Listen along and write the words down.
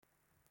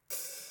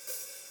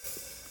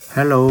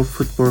Hello,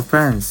 football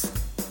fans.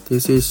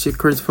 This is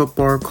Secret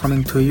Football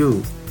coming to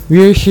you.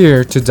 We're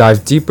here to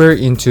dive deeper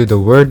into the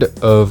world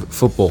of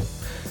football,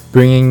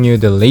 bringing you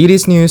the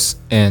latest news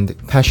and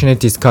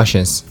passionate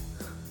discussions.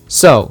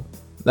 So,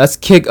 let's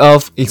kick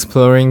off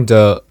exploring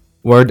the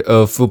world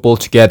of football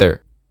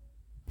together.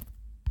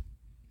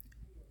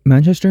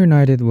 Manchester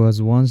United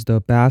was once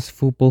the best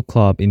football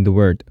club in the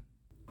world.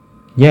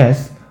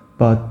 Yes,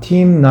 but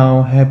team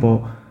now have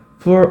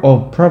full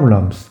of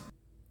problems.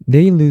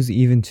 They lose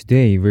even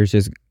today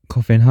versus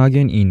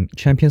Copenhagen in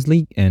Champions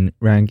League and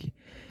rank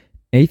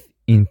 8th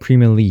in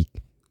Premier League.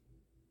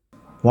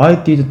 Why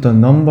did the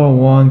number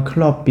one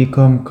club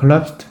become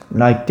collapsed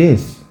like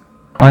this?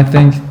 I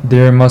think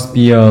there must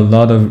be a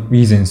lot of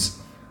reasons.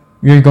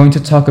 We're going to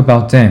talk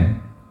about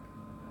them.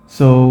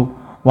 So,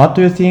 what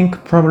do you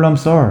think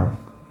problems are?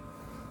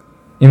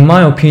 In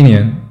my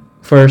opinion,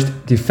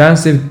 first,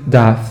 defensive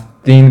depth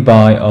thin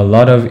by a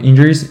lot of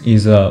injuries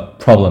is a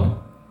problem.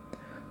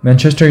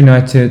 Manchester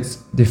United's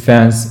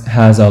defense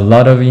has a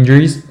lot of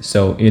injuries,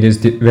 so it is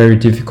very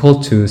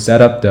difficult to set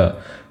up the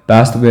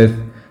best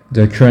with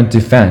the current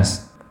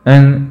defense.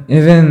 And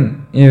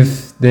even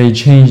if they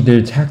change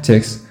their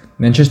tactics,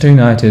 Manchester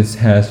United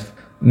has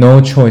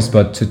no choice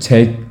but to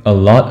take a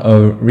lot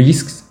of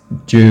risks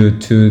due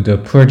to the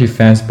poor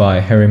defense by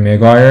Harry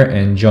Maguire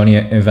and Johnny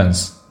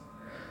Evans.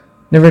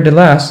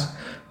 Nevertheless,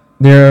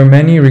 there are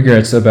many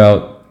regrets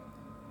about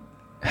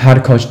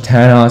head coach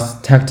Ten Hag's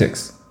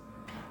tactics.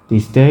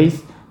 These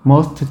days,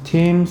 most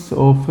teams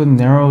often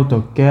narrow the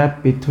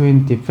gap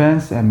between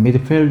defense and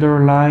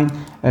midfielder line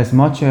as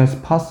much as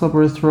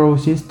possible through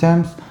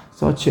systems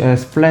such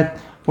as flat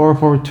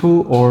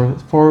 4-4-2 or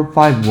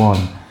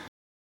 4-5-1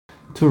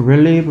 to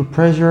relieve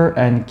pressure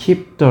and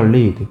keep the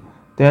lead.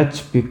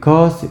 That's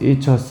because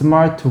it's a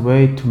smart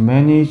way to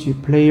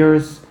manage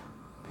players'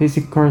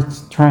 physical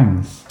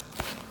strengths.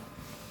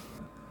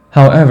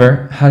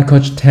 However, head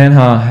coach Ten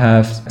Hag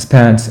has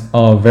spent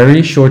a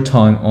very short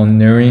time on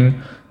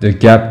narrowing the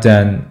gap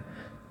than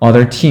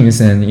other teams,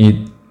 and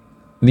it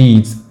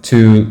leads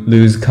to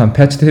lose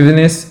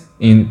competitiveness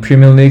in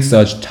Premier League,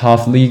 such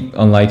tough league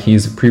unlike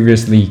his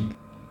previous league.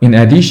 In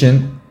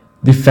addition,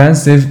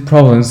 defensive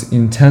problems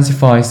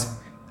intensifies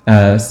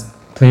as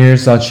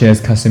players such as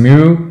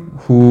Casemiro,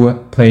 who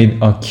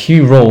played a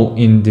key role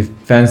in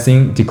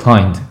defending,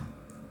 declined.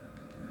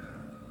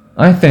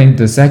 I think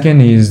the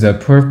second is the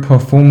poor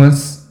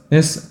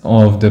performances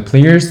of the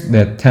players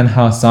that Ten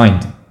Hag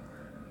signed.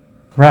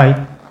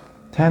 Right.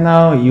 Ten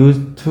Hag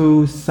used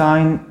to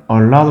sign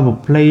a lot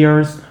of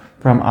players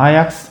from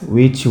Ajax,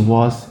 which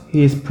was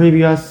his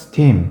previous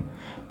team,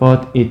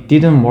 but it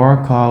didn't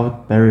work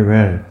out very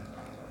well.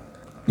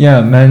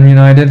 Yeah, Man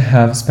United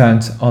have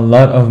spent a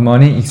lot of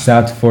money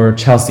except for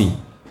Chelsea.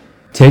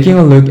 Taking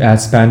a look at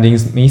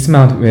spendings, Mason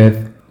Mount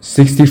with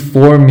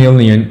 64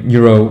 million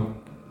euro,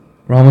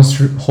 Rasmus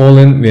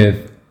Hojlund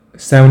with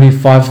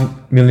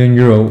 75 million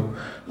euro,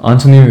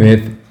 Antony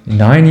with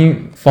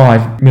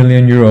 95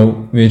 million euro,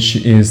 which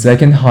is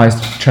second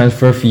highest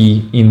transfer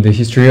fee in the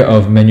history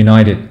of Man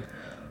United.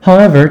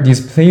 However,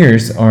 these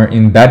players are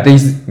in bad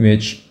days,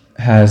 which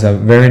has a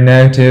very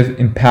negative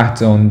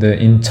impact on the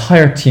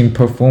entire team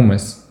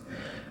performance.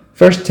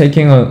 First,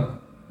 taking a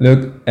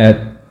look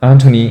at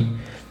Antony.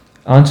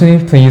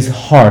 Antony plays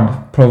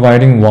hard,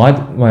 providing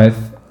wide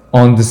width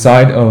on the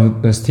side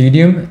of the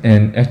stadium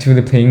and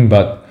actively playing,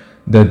 but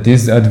the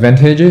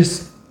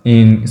disadvantages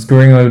in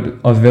scoring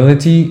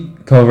ability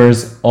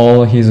covers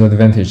all his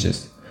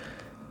advantages.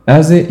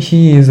 As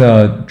he is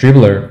a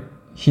dribbler,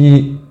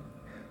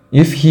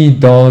 if he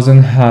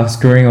doesn't have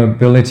scoring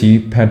ability,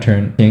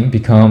 pattern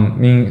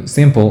becoming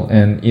simple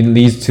and it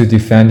leads to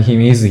defend him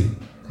easy.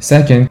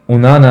 Second,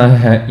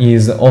 Onana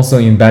is also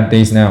in bad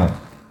days now.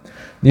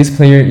 This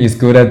player is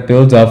good at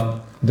build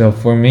up the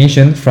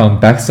formation from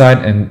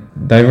backside and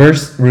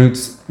diverse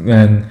routes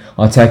when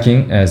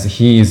attacking, as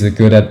he is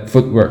good at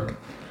footwork.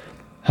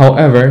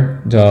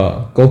 However,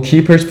 the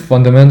goalkeeper's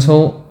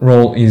fundamental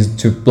role is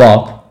to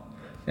block,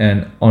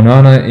 and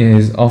Onana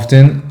is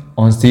often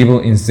unstable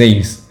in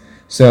saves,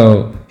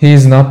 so he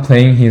is not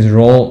playing his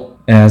role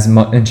as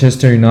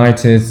Manchester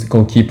United's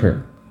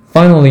goalkeeper.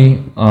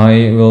 Finally,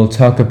 I will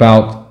talk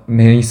about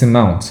Mason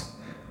Mount.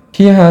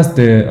 He has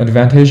the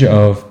advantage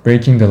of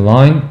breaking the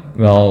line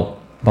well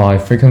by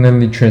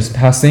frequently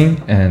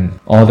trespassing, and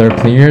other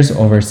players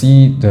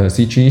oversee the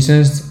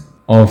situations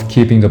of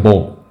keeping the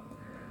ball.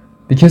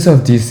 Because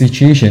of this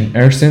situation,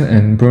 Eriksen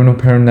and Bruno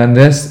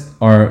Fernandes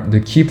are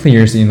the key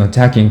players in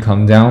attacking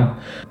come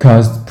down,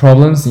 caused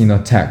problems in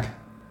attack.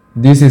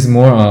 This is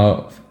more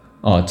of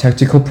a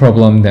tactical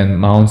problem than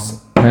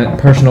Mount's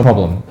personal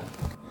problem.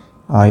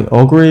 I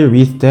agree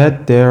with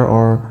that. There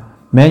are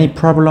many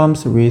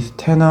problems with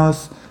Ten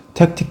Hag's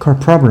tactical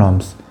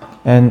problems,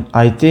 and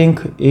I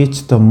think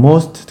it's the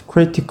most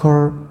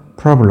critical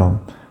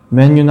problem.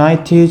 Man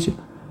United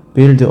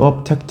build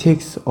up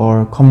tactics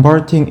or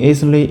converting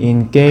easily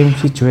in game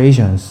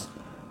situations.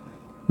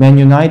 Man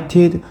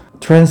United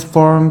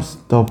transforms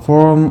the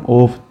form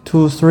of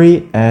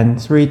 2-3 and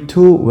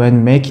 3-2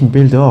 when making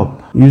build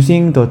up.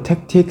 using the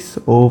tactics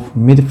of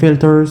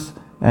midfielders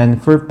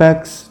and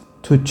fullbacks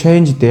to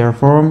change their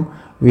form,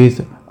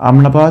 with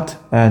Amrabat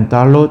and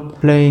Dalot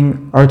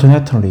playing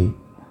alternately.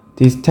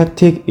 This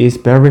tactic is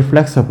very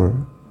flexible,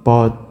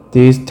 but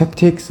these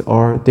tactics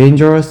are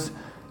dangerous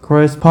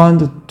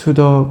correspond to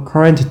the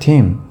current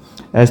team.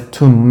 As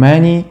too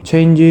many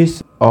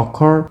changes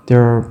occur,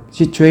 there are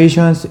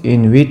situations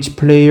in which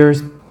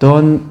players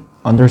don't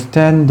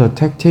understand the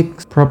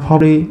tactics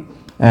properly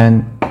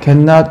and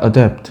cannot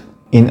adapt.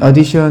 In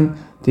addition,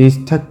 this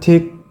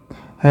tactic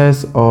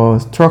has a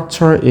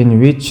structure in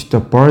which the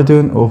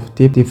burden of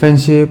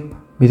defensive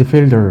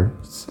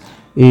midfielders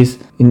is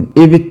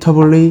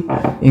inevitably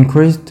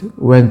increased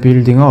when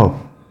building up.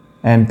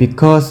 And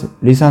because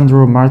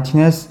Lisandro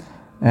Martinez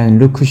and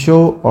Luke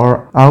Shaw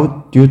are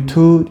out due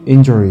to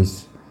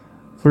injuries,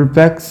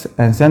 fullbacks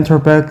and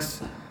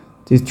centre-backs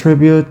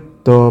distribute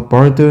the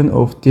burden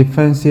of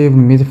defensive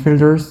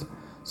midfielders,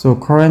 so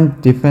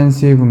current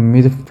defensive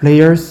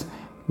players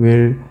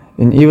will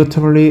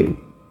inevitably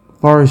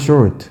fall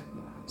short.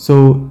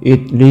 So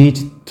it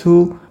leads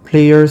to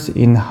players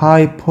in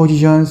high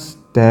positions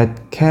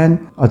that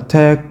can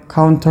attack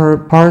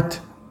counterpart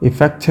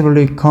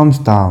effectively comes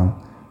down.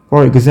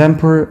 For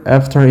example,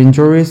 after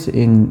injuries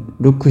in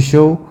Luke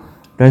Shaw,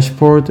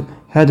 Rashford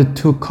had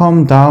to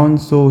come down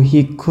so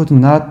he could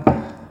not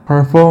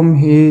perform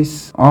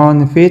his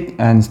own feat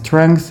and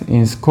strength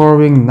in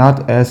scoring,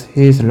 not as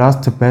his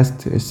last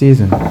best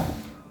season.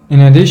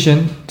 In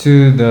addition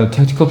to the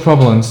tactical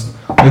problems,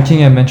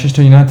 looking at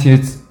Manchester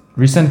United's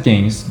recent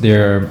games,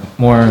 there are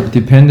more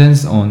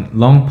dependence on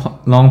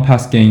long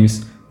pass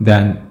games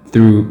than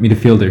through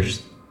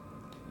midfielders.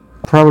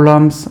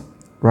 Problems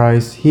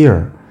rise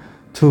here,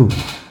 too.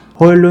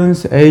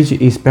 Højlund's age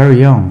is very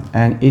young,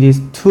 and it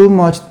is too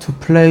much to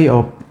play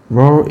a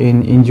role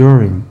in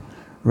enduring.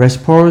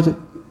 Rashford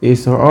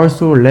is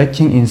also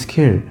lacking in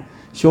skill,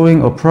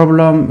 showing a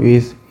problem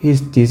with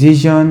his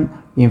decision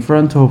in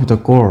front of the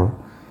goal.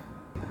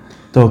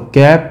 The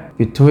gap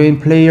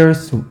between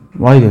players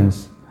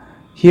widens.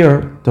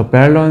 Here, the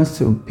balance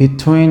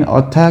between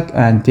attack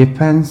and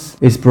defense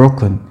is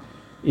broken,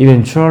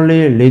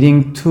 eventually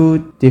leading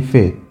to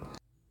defeat.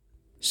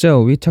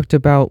 So, we talked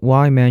about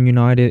why Man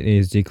United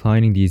is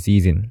declining this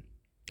season.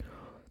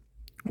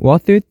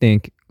 What do you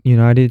think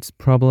United's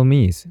problem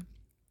is?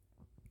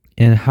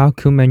 And how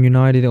could Man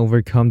United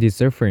overcome this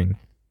suffering?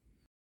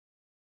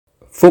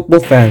 Football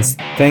fans,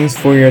 thanks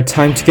for your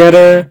time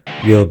together.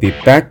 We'll be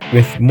back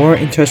with more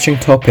interesting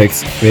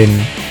topics in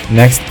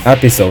next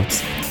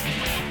episodes.